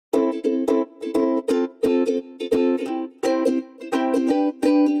Hey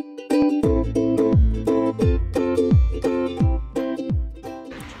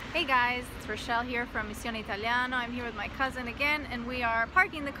guys, it's Rochelle here from Missione Italiano. I'm here with my cousin again and we are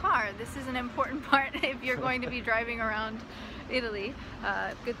parking the car. This is an important part if you're going to be driving around Italy.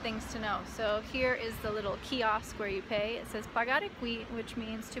 Good things to know. So here is the little kiosk where you pay. It says pagare qui, which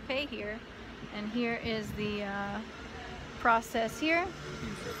means to pay here. And here is the process here.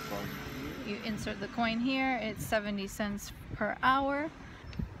 You insert the coin here. It's 70 cents per hour.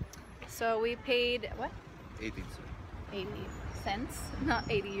 So we paid, what? 80 cents, not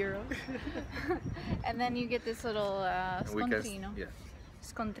 80 euros. And then you get this little scontrino. Yeah.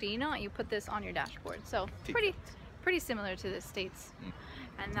 Scontrino, and you put this on your dashboard. So pretty similar to the States.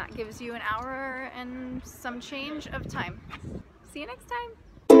 And that gives you an hour and some change of time. See you next time.